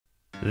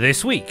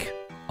This week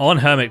on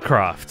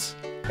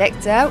Hermitcraft.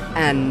 Decked out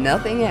and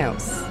nothing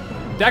else.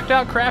 Decked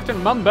Out Craft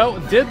and Mumbo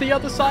did the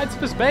other sides of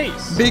his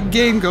base. Big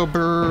game go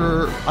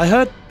brrr. I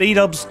heard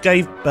B-Dubs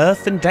gave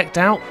birth and decked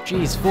out.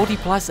 Geez, 40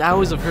 plus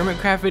hours of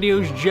Hermitcraft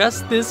videos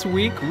just this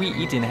week. We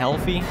eating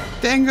healthy.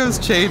 Dango's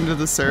chained to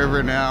the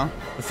server now.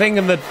 The thing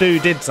and the do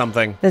did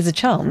something. There's a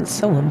chance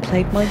someone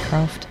played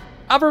Minecraft.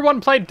 Everyone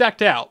played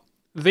Decked Out.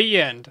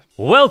 The end.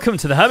 Welcome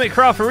to the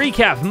Hermitcraft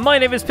recap. My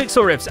name is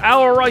PixelRiffs.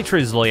 Our writer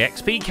is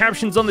LoyXP.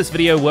 Captions on this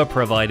video were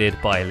provided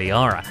by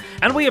Liara.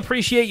 And we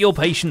appreciate your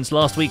patience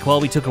last week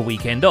while we took a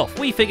weekend off.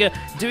 We figure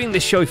doing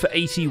this show for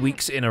 80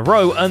 weeks in a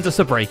row earns us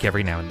a break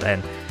every now and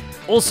then.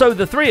 Also,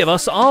 the three of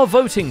us are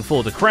voting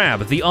for the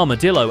crab, the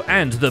armadillo,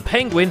 and the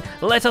penguin.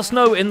 Let us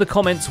know in the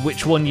comments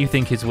which one you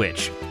think is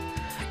which.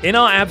 In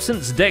our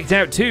absence, Decked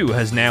Out 2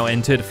 has now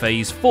entered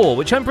Phase 4,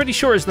 which I'm pretty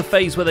sure is the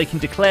phase where they can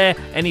declare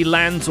any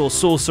lands or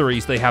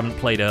sorceries they haven't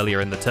played earlier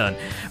in the turn.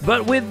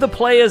 But with the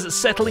players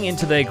settling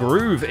into their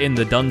groove in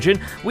the dungeon,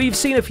 we've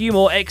seen a few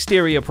more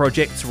exterior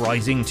projects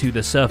rising to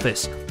the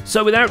surface.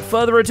 So without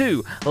further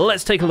ado,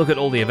 let's take a look at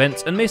all the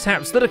events and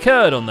mishaps that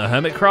occurred on the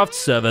Hermitcraft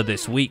server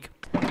this week.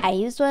 I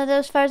used one of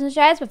those frozen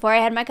strides before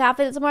I had my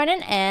coffee this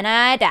morning, and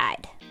I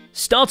died.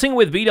 Starting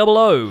with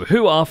BOO,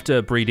 who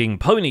after breeding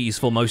ponies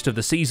for most of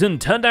the season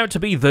turned out to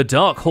be the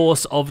dark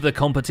horse of the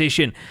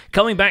competition,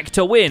 coming back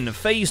to win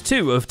Phase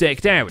 2 of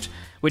Decked Out,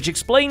 which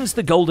explains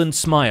the golden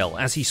smile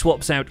as he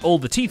swaps out all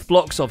the teeth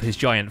blocks of his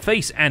giant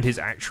face and his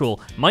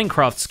actual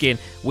Minecraft skin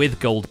with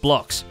gold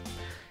blocks.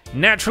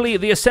 Naturally,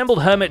 the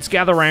assembled hermits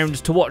gather round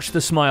to watch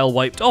the smile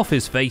wiped off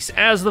his face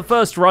as the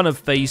first run of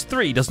Phase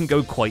 3 doesn't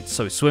go quite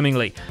so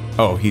swimmingly.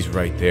 Oh, he's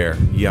right there.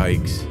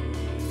 Yikes.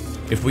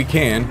 If we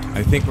can,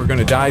 I think we're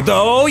gonna die.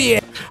 Oh yeah!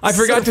 I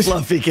forgot to.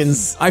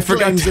 Fluffykins. I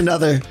forgot to.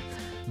 Another.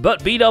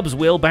 But B-Dubs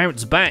will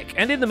bounce back,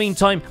 and in the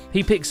meantime,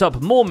 he picks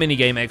up more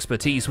minigame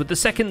expertise with the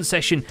second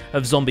session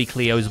of Zombie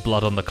Cleo's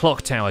Blood on the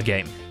Clock Tower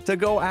game. To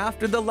go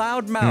after the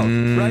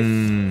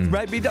loudmouth, right?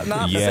 Right, B-Dubs?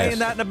 Not saying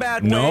that in a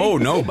bad way.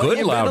 No, good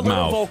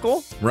loudmouth.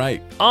 vocal.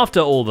 Right. After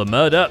all the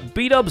murder,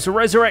 B-Dubs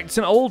resurrects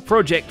an old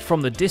project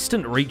from the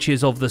distant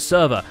reaches of the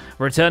server,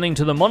 returning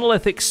to the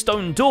monolithic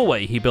stone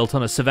doorway he built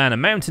on a savannah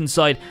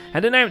mountainside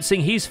and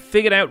announcing he's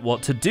figured out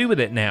what to do with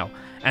it now.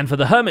 And for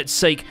the hermit's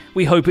sake,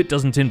 we hope it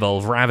doesn't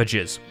involve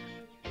Ravagers.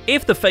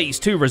 If the Phase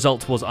 2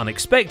 result was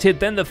unexpected,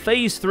 then the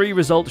Phase 3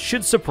 result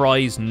should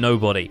surprise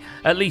nobody.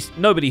 At least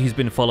nobody who's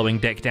been following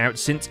Decked Out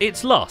since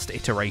its last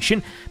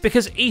iteration,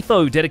 because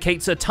Etho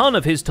dedicates a ton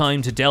of his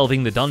time to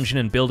delving the dungeon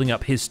and building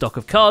up his stock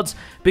of cards,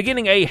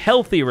 beginning a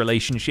healthy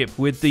relationship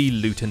with the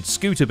Loot and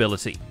Scoot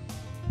ability.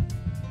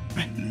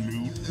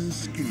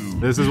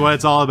 This is what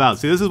it's all about.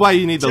 See, this is why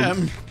you need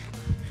the...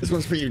 This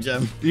one's for you,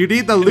 Jem. You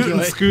need the Loot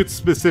and Scoot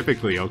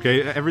specifically,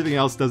 okay? Everything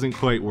else doesn't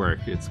quite work.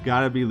 It's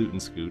gotta be Loot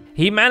and Scoot.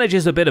 He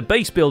manages a bit of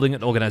base building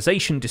and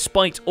organization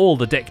despite all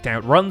the Decked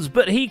Out runs,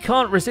 but he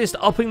can't resist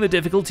upping the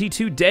difficulty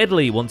to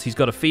deadly once he's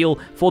got a feel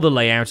for the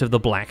layout of the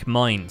Black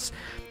Mines.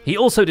 He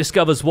also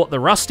discovers what the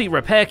rusty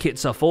repair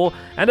kits are for,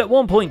 and at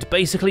one point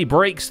basically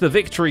breaks the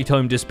Victory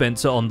Tome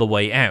dispenser on the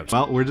way out.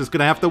 Well, we're just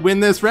gonna have to win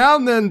this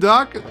round then,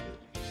 Doc.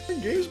 The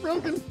game's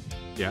broken.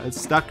 Yeah,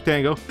 it's stuck,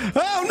 Tango.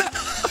 Oh no!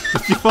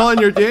 Did you fall in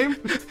your game?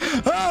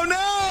 Oh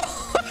no!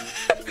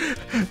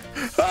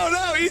 Oh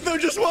no! Etho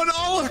just won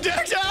all of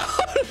Decked Out!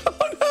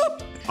 Oh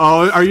no!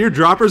 Oh, are your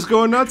droppers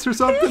going nuts or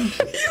something?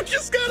 You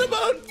just got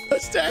about a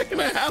stack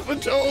and a half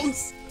of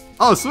tomes.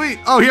 Oh, sweet.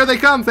 Oh, here they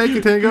come. Thank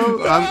you, Tango.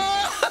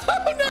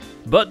 Oh, no.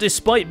 But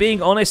despite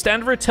being honest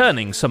and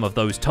returning some of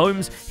those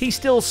tomes, he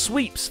still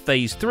sweeps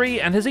Phase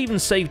 3 and has even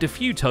saved a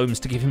few tomes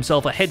to give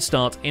himself a head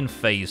start in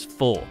Phase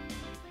 4.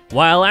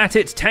 While at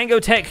it,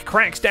 Tango Tech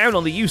cracks down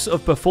on the use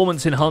of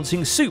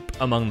performance-enhancing soup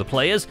among the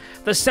players.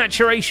 The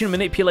saturation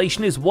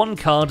manipulation is one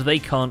card they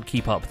can't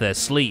keep up their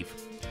sleeve.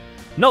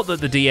 Not that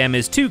the DM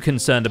is too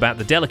concerned about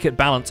the delicate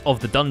balance of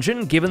the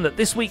dungeon, given that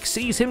this week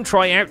sees him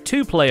try out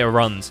two-player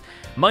runs.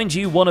 Mind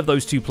you, one of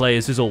those two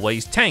players is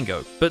always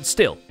Tango, but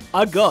still.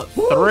 I got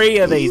 3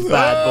 of these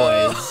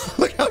bad boys.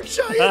 Look how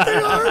giant they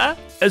are!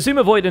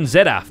 Azumavoid and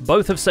Zedaf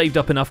both have saved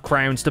up enough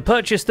crowns to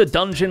purchase the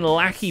Dungeon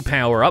Lackey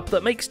power-up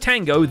that makes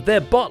Tango their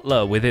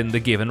butler within the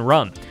given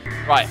run.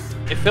 Right.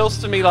 It feels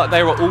to me like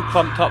they were all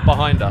clumped up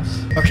behind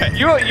us. Okay.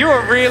 You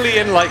are really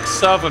in like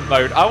servant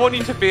mode. I want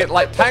you to be at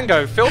like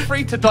Tango. Feel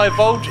free to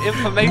divulge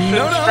information,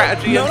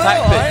 strategy, and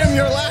tactics. I am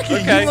your lackey.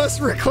 Okay. You must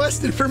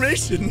request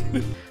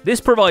information. This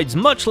provides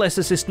much less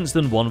assistance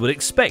than one would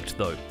expect,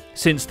 though,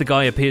 since the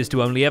guy appears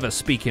to only ever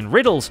speak in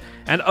riddles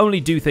and only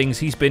do things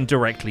he's been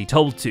directly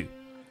told to.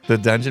 The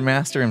Dungeon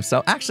Master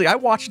himself. Actually, I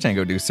watched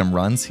Tango do some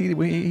runs.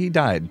 He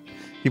died.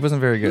 He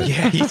wasn't very good.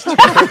 Yeah, he's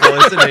terrible,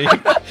 isn't he?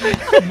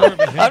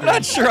 I'm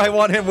not sure I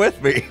want him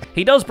with me.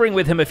 He does bring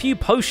with him a few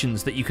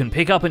potions that you can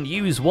pick up and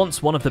use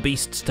once one of the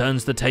beasts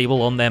turns the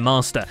table on their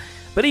master.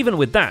 But even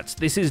with that,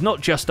 this is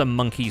not just a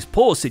monkey's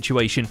paw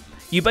situation.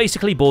 You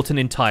basically bought an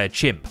entire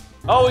chimp.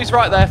 Oh, he's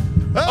right there.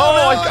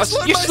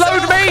 You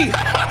slowed me!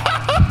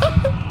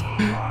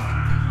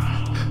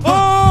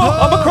 Oh,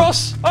 I'm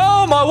across.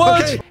 Oh my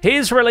word! Okay.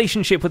 His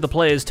relationship with the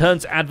players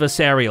turns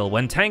adversarial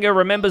when Tango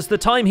remembers the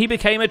time he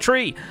became a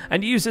tree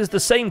and uses the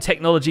same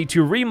technology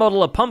to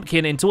remodel a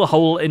pumpkin into a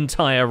whole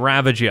entire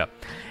Ravager.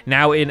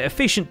 Now, in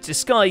efficient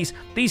disguise,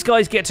 these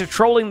guys get to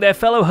trolling their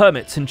fellow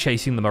hermits and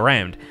chasing them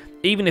around,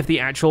 even if the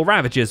actual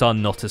Ravagers are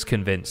not as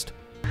convinced.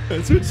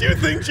 That's what you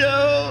think,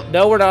 Joe.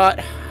 No, we're not.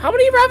 How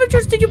many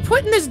Ravagers did you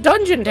put in this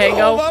dungeon,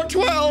 Tango? Oh, about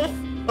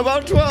 12.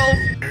 About 12.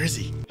 Where is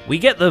he? We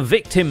get the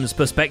victim's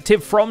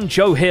perspective from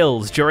Joe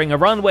Hills during a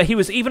run where he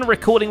was even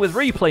recording with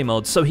replay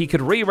mods so he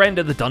could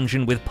re-render the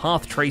dungeon with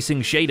path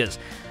tracing shaders,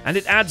 and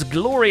it adds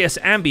glorious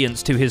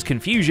ambience to his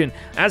confusion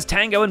as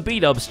Tango and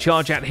B-Dubs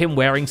charge at him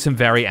wearing some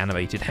very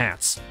animated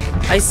hats.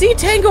 I see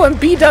Tango and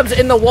B-Dubs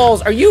in the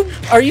walls. Are you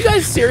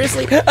guys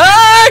seriously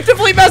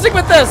actively messing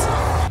with this?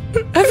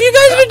 Have you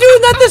guys been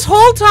doing that this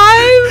whole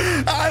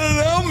time? I don't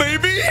know,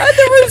 maybe. And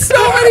there were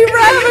so many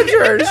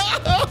Ravagers.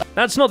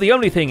 That's not the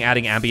only thing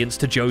adding ambience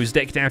to Joe's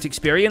decked out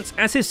experience,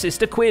 as his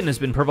sister Quinn has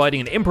been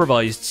providing an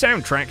improvised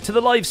soundtrack to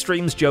the live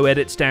streams Joe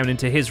edits down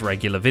into his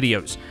regular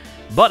videos.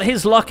 But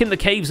his luck in the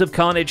Caves of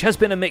Carnage has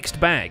been a mixed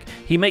bag.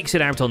 He makes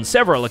it out on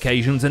several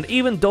occasions and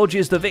even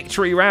dodges the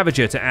Victory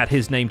Ravager to add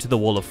his name to the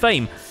Wall of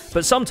Fame,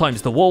 but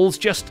sometimes the walls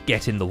just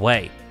get in the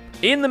way.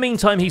 In the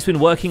meantime, he's been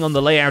working on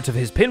the layout of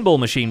his pinball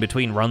machine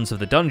between runs of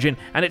the dungeon,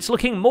 and it's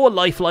looking more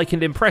lifelike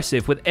and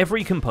impressive with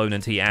every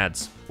component he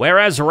adds.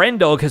 Whereas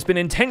Rendog has been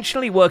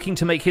intentionally working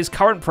to make his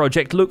current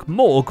project look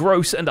more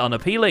gross and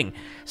unappealing.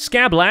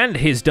 Scabland,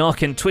 his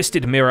dark and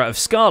twisted mirror of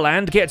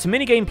Scarland, gets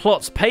minigame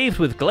plots paved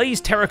with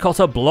glazed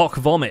terracotta block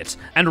vomit,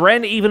 and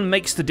Ren even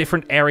makes the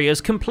different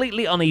areas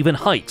completely uneven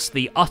heights,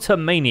 the utter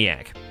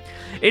maniac.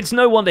 It's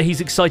no wonder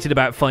he's excited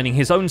about finding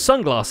his own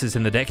sunglasses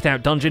in the decked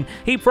out dungeon.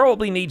 He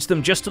probably needs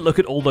them just to look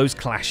at all those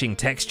clashing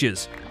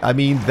textures. I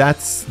mean,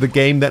 that's the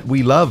game that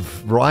we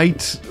love,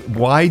 right?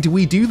 Why do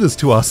we do this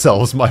to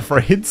ourselves, my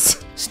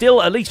friends?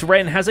 Still, at least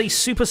Ren has a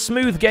super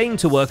smooth game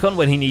to work on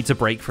when he needs a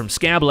break from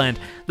Scabland.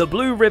 The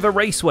Blue River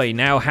Raceway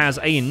now has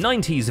a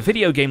 90s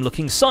video game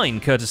looking sign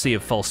courtesy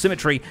of False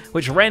Symmetry,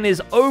 which Ren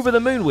is over the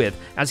moon with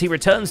as he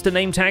returns to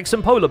name tag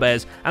some polar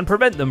bears and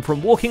prevent them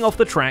from walking off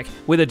the track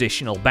with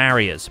additional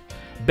barriers.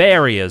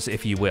 Barriers,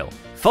 if you will.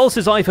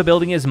 False's eye for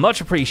building is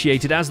much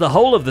appreciated as the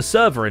whole of the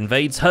server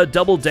invades her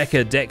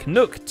double-decker deck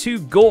Nook to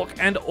gawk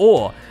and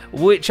awe,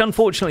 which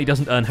unfortunately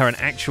doesn't earn her an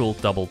actual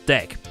double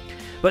deck,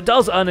 but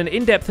does earn an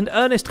in-depth and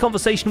earnest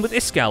conversation with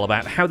Iskall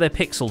about how their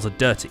pixels are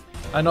dirty.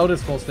 I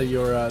noticed, False, that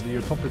your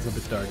puppet's a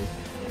bit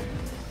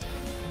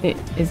dirty.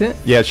 Is it?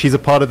 Yeah, she's a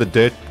part of the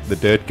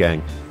dirt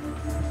gang.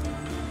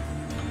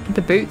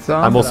 The boots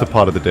are. I'm also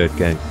part of the dirt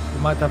gang.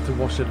 You might have to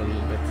wash it a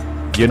little bit.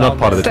 You're not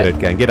part of the dirt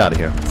gang. Get out of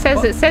here.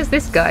 It says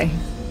this guy.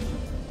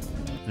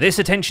 This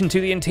attention to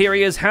the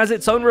interiors has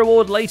its own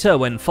reward later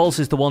when False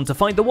is the one to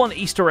find the one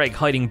Easter egg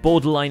hiding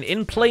borderline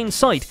in plain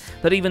sight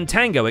that even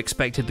Tango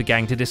expected the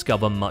gang to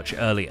discover much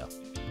earlier.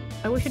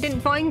 I wish I didn't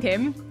find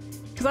him,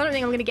 because I don't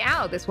think I'm going to get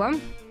out of this one.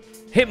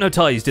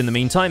 Hypnotized, in the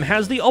meantime,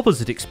 has the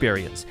opposite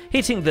experience.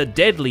 Hitting the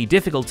deadly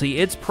difficulty,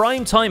 its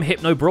prime time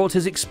Hypno brought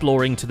his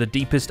exploring to the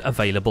deepest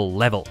available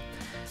level.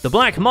 The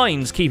black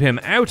mines keep him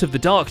out of the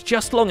dark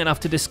just long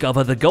enough to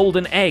discover the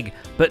golden egg,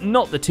 but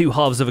not the two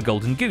halves of a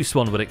golden goose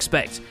one would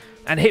expect.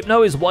 And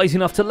Hypno is wise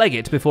enough to leg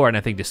it before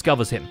anything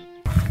discovers him.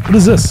 What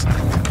is this?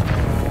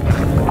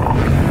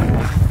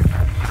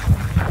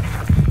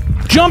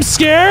 Jump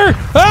scare!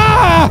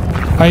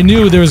 Ah! I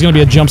knew there was going to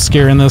be a jump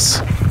scare in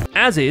this.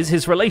 As is,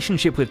 his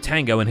relationship with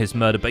Tango in his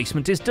murder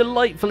basement is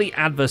delightfully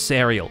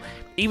adversarial,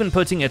 even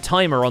putting a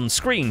timer on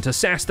screen to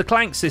sass the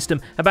Clank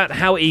system about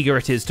how eager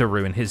it is to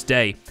ruin his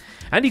day.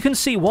 And you can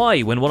see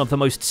why when one of the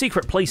most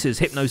secret places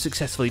Hypno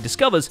successfully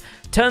discovers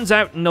turns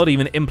out not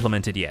even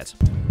implemented yet.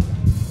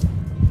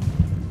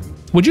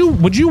 Would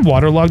you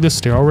waterlog this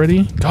stair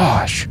already?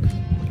 Gosh.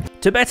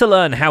 To better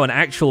learn how an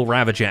actual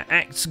Ravager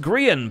acts,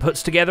 Grian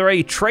puts together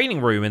a training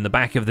room in the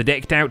back of the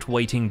decked-out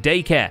waiting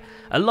daycare.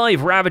 A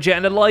live Ravager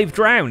and a live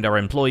Drowned are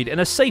employed in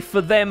a safe for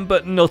them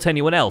but not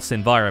anyone else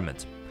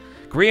environment.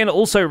 Grian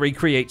also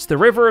recreates the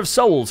River of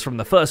Souls from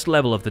the first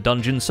level of the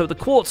dungeon, so the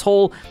Quartz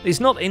Hall is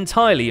not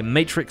entirely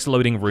Matrix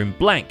loading room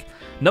blank.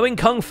 Knowing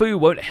Kung Fu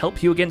won't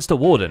help you against a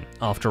Warden,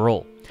 after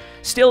all.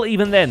 Still,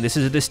 even then, this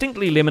is a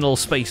distinctly liminal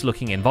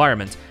space-looking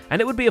environment,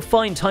 and it would be a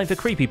fine time for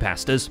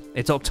creepypastas.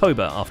 It's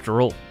October, after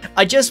all.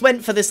 I just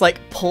went for this, like,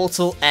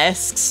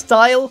 Portal-esque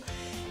style.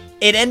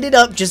 It ended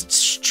up just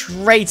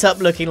straight up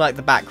looking like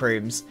the back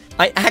rooms.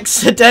 I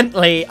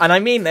accidentally, and I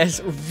mean this,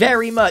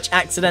 very much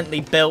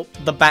accidentally built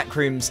the back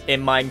rooms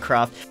in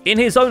Minecraft. In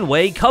his own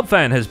way,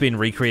 Cubfan has been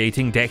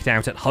recreating Decked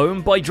Out at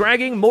Home by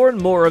dragging more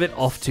and more of it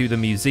off to the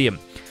museum.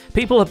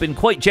 People have been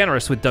quite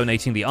generous with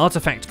donating the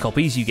artifact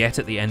copies you get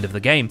at the end of the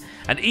game,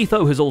 and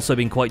Etho has also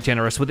been quite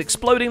generous with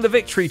exploding the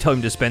Victory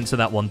Tome dispenser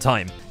that one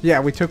time. Yeah,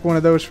 we took one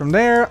of those from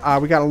there.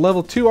 We got a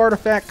level 2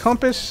 artifact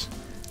compass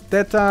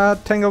that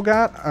Tango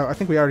got. I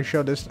think we already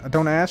showed this.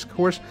 Don't ask, of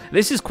course.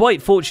 This is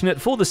quite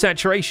fortunate for the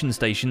saturation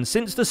station,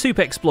 since the soup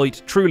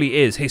exploit truly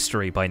is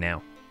history by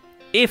now.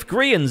 If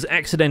Grian's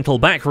accidental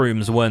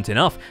backrooms weren't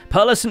enough,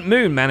 Pearlescent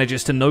Moon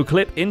manages to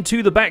no-clip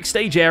into the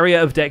backstage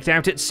area of Decked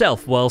Out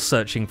itself while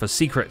searching for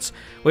secrets.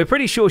 We're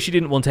pretty sure she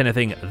didn't want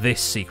anything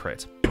this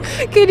secret.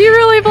 Can you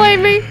really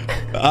blame me?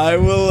 I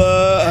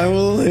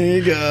will, here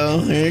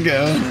you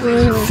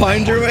go.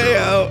 Find your way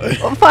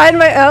out. Find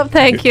my, oh,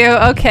 thank you.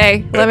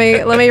 Okay, let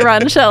me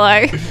run, shall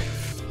I?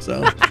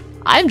 So.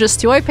 I'm just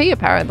too OP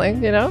apparently,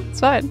 you know, it's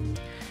fine.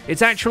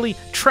 It's actually,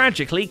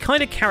 tragically,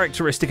 kind of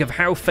characteristic of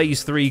how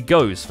Phase 3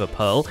 goes for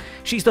Pearl.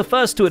 She's the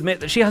first to admit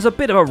that she has a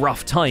bit of a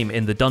rough time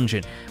in the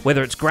dungeon,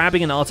 whether it's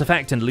grabbing an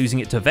artifact and losing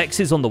it to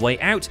Vexes on the way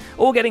out,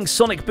 or getting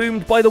sonic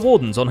boomed by the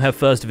Wardens on her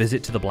first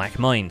visit to the Black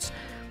Mines.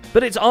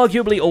 But it's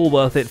arguably all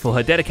worth it for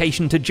her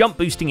dedication to jump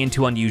boosting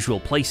into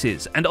unusual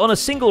places, and on a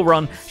single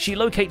run, she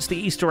locates the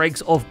Easter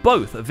eggs of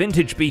both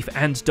Vintage Beef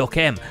and Doc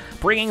M,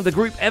 bringing the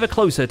group ever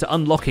closer to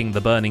unlocking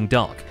the Burning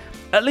Dark.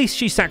 At least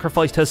she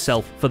sacrificed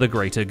herself for the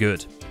greater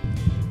good.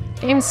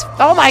 Games.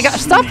 Oh my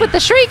gosh! Stop with the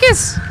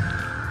shriekers!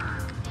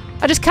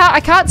 I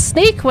can't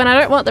sneak when I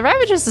don't want the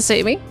Ravagers to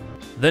see me.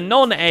 The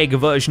non-egg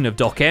version of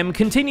Doc M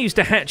continues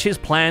to hatch his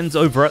plans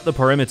over at the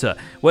perimeter,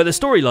 where the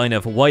storyline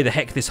of why the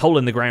heck this hole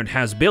in the ground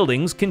has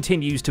buildings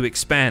continues to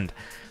expand.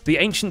 The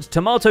ancient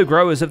tomato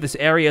growers of this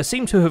area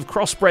seem to have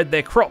crossbred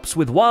their crops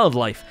with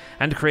wildlife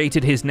and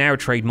created his now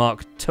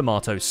trademarked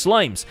tomato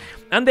slimes,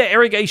 and their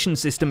irrigation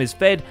system is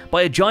fed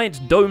by a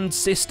giant domed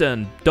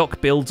cistern Doc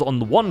builds on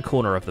the one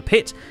corner of the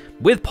pit,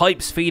 with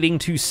pipes feeding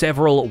to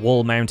several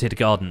wall-mounted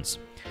gardens.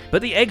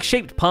 But the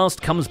egg-shaped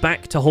past comes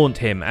back to haunt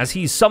him as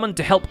he's summoned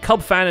to help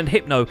Cubfan and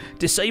Hypno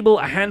disable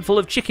a handful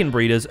of chicken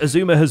breeders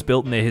Azuma has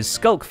built near his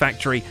Skulk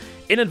factory,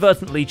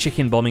 inadvertently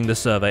chicken bombing the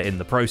server in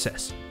the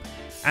process.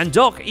 And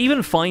Doc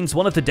even finds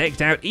one of the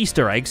Decked Out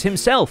Easter eggs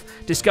himself,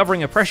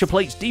 discovering a pressure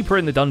plate deeper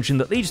in the dungeon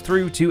that leads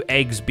through to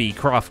eggs be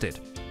crafted.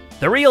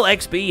 The real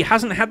XB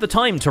hasn't had the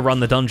time to run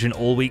the dungeon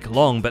all week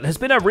long, but has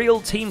been a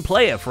real team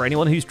player for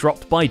anyone who's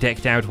dropped by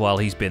Decked Out while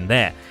he's been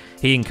there.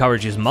 He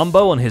encourages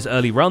Mumbo on his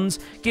early runs,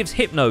 gives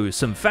Hypno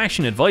some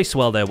fashion advice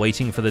while they're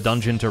waiting for the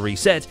dungeon to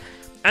reset,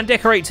 and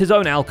decorates his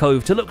own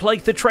alcove to look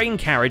like the train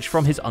carriage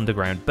from his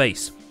underground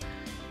base.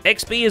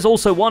 XB is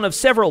also one of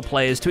several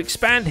players to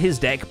expand his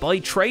deck by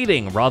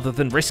trading, rather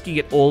than risking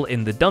it all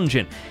in the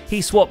dungeon.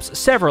 He swaps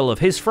several of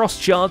his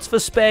Frost Shards for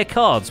spare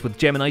cards with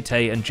Gemini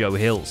Tay and Joe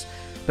Hills.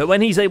 But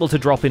when he's able to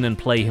drop in and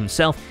play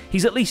himself,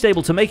 he's at least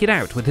able to make it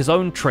out with his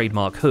own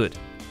trademark hood.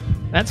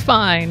 That's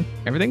fine.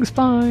 Everything's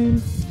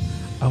fine.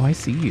 Oh, I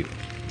see you.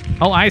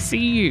 Oh, I see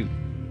you.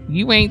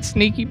 You ain't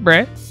sneaky,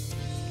 Brett.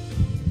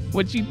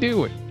 What you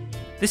doing?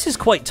 This is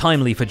quite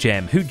timely for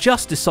Gem, who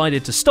just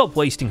decided to stop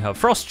wasting her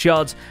Frost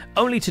Shards,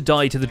 only to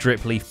die to the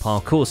Drip Leaf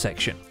parkour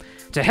section.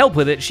 To help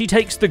with it, she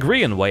takes the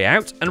Grian way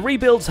out and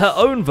rebuilds her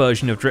own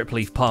version of Drip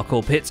Leaf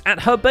parkour pits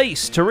at her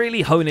base to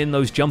really hone in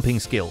those jumping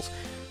skills.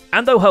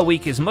 And though her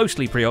week is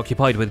mostly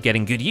preoccupied with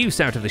getting good use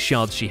out of the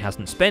shards she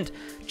hasn't spent,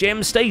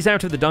 Gem stays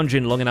out of the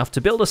dungeon long enough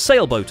to build a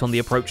sailboat on the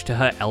approach to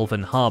her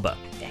elven harbour.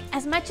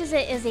 As much as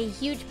it is a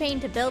huge pain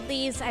to build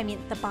these, I mean,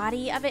 the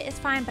body of it is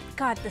fine, but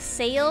God, the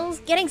sails,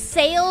 getting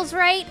sails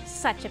right,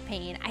 such a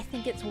pain. I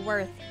think it's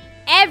worth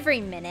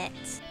every minute.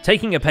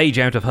 Taking a page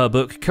out of her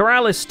book,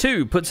 Corrales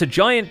too puts a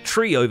giant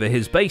tree over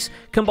his base,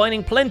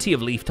 combining plenty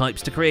of leaf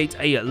types to create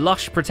a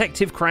lush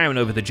protective crown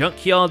over the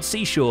junkyard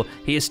seashore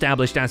he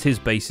established as his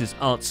base's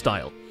art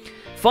style.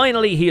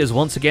 Finally, he is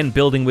once again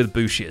building with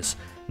bushes.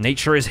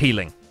 Nature is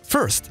healing.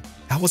 First,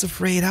 I was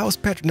afraid.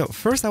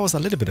 First I was a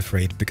little bit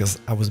afraid because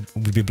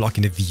would be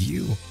blocking the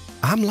view.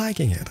 I'm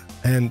liking it,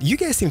 and you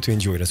guys seem to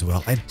enjoy it as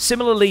well.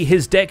 Similarly,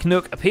 his deck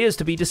nook appears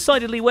to be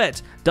decidedly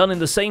wet, done in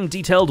the same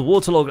detailed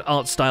waterlogged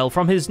art style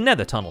from his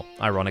nether tunnel,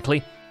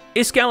 ironically.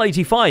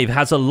 Iskal85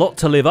 has a lot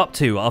to live up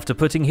to after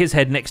putting his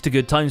head next to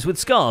Good Times with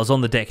Scars on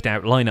the Decked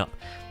Out lineup.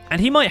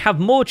 And he might have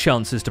more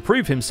chances to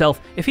prove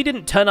himself if he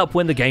didn't turn up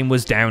when the game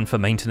was down for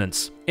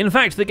maintenance. In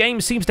fact, the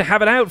game seems to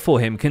have it out for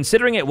him,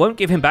 considering it won't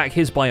give him back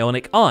his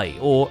Bionic Eye,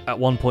 or at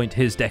one point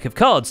his deck of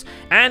cards,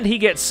 and he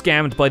gets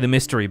scammed by the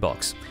mystery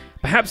box.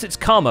 Perhaps it's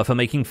karma for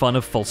making fun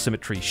of False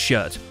Symmetry's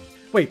shirt.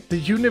 Wait, the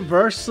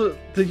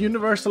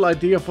universal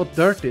idea of what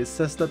dirt is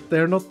says that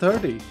they're not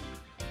dirty.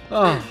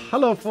 Oh,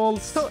 hello,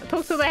 False.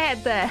 Talk to the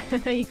head there.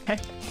 There you go.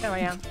 There I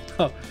am.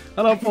 Oh,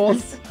 hello,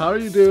 False. How are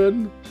you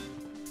doing?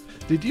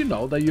 Did you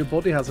know that your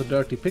body has a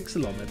dirty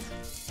pixel on it?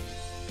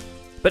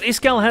 But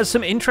Iskal has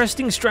some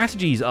interesting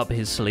strategies up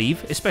his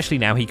sleeve, especially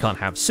now he can't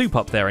have Soup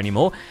up there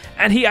anymore,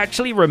 and he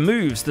actually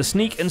removes the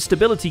Sneak and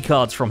Stability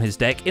cards from his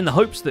deck in the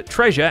hopes that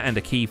Treasure and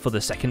a key for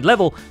the second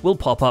level will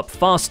pop up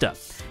faster.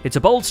 It's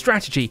a bold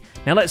strategy,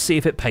 now let's see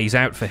if it pays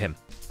out for him.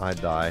 I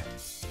die.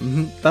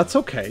 That's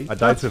okay. I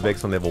died to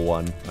Vex on level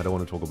 1. I don't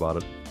want to talk about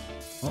it.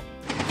 Oh,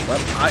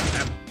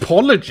 well,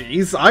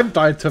 apologies, I've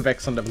died to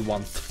Vex on level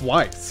 1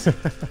 twice.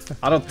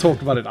 I don't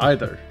talk about it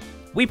either.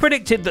 We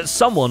predicted that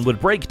someone would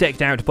break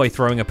Decked Out by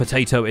throwing a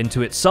potato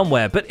into it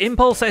somewhere, but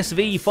Impulse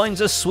SV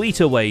finds a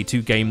sweeter way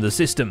to game the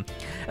system.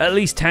 At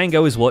least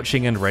Tango is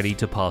watching and ready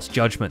to pass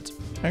judgment.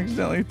 I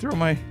accidentally threw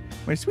my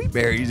sweet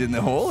berries in the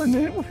hole and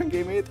then it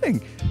gave me a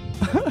thing.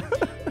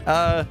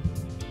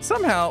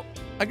 Somehow,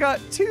 I got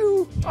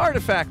 2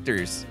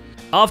 artifactors.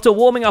 After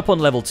warming up on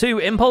level 2,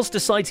 Impulse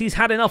decides he's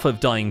had enough of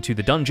dying to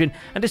the dungeon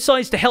and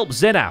decides to help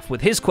Zedaf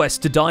with his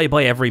quest to die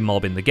by every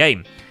mob in the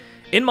game.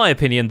 In my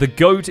opinion, the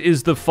GOAT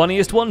is the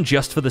funniest one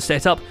just for the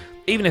setup,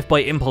 even if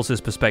by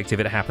Impulse's perspective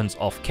it happens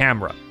off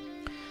camera.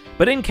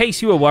 But in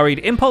case you were worried,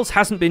 Impulse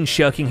hasn't been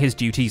shirking his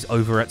duties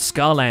over at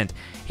Scarland.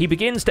 He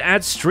begins to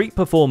add street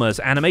performers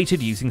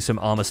animated using some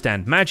armor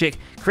stand magic,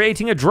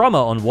 creating a drummer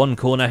on one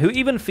corner who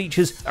even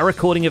features a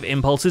recording of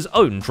Impulse's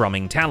own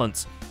drumming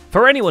talents.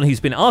 For anyone who's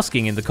been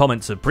asking in the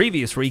comments of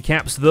previous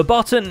recaps, the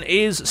button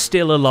is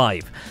still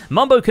alive.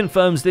 Mumbo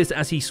confirms this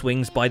as he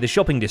swings by the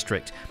shopping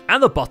district.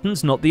 And the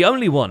button's not the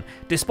only one.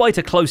 Despite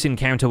a close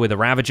encounter with a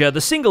Ravager,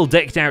 the single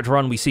decked out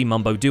run we see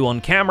Mumbo do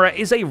on camera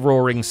is a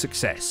roaring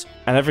success.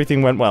 And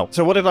everything went well.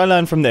 So what did I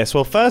learn from this?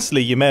 Well,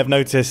 firstly, you may have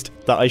noticed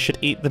that I should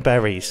eat the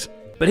berries.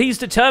 But he's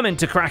determined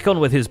to crack on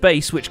with his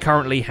base, which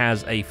currently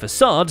has a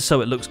facade,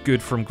 so it looks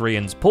good from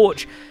Grian's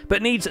porch,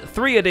 but needs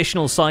 3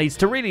 additional sides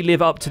to really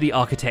live up to the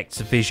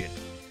architect's vision.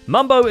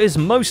 Mumbo is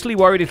mostly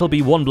worried it'll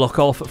be 1 block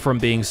off from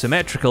being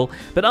symmetrical,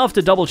 but after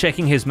double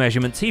checking his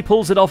measurements, he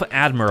pulls it off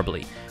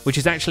admirably, which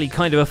is actually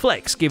kind of a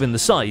flex given the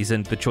size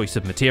and the choice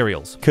of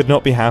materials. Could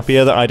not be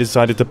happier that I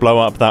decided to blow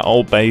up that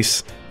old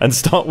base and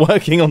start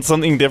working on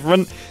something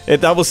different.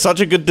 That was such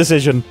a good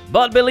decision.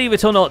 But believe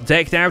it or not,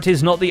 Decked Out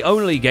is not the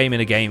only game in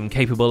a game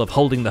capable of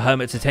holding the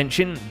Hermit's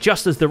attention,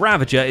 just as the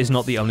Ravager is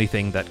not the only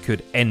thing that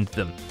could end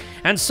them.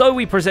 And so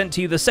we present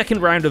to you the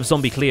second round of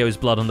Zombie Cleo's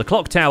Blood on the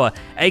Clock Tower,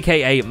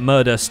 aka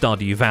Murder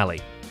Stardew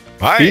Valley.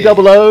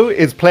 BOO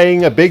is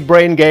playing a big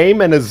brain game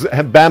and has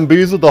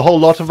bamboozled the whole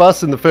lot of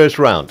us in the first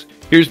round.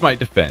 Here's my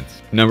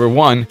defense. Number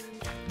 1,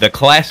 the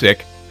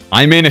classic,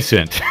 I'm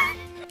innocent.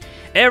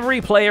 Every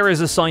player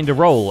is assigned a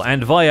role,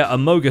 and via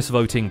Amogus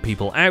voting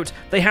people out,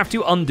 they have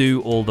to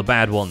undo all the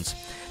bad ones.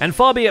 And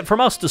far be it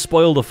from us to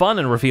spoil the fun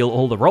and reveal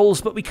all the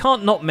roles, but we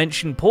can't not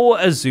mention poor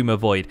Azuma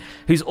Void,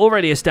 who's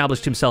already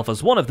established himself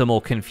as one of the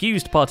more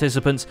confused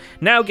participants,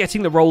 now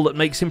getting the role that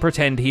makes him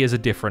pretend he is a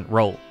different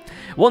role.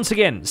 Once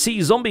again,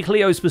 see Zombie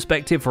Cleo's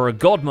perspective for a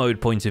God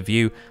Mode point of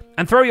view,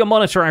 and throw your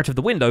monitor out of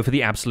the window for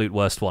the absolute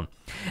worst one.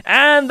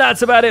 And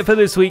that's about it for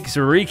this week's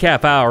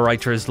recap. Our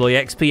writer is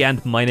LoyXP,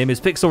 and my name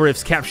is Pixel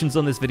Riffs. Captions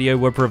on this video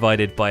were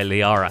provided by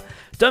Liara.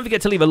 Don't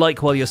forget to leave a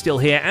like while you're still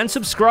here, and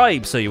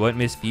subscribe so you won't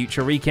miss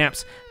future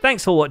recaps.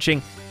 Thanks for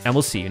watching, and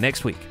we'll see you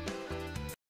next week.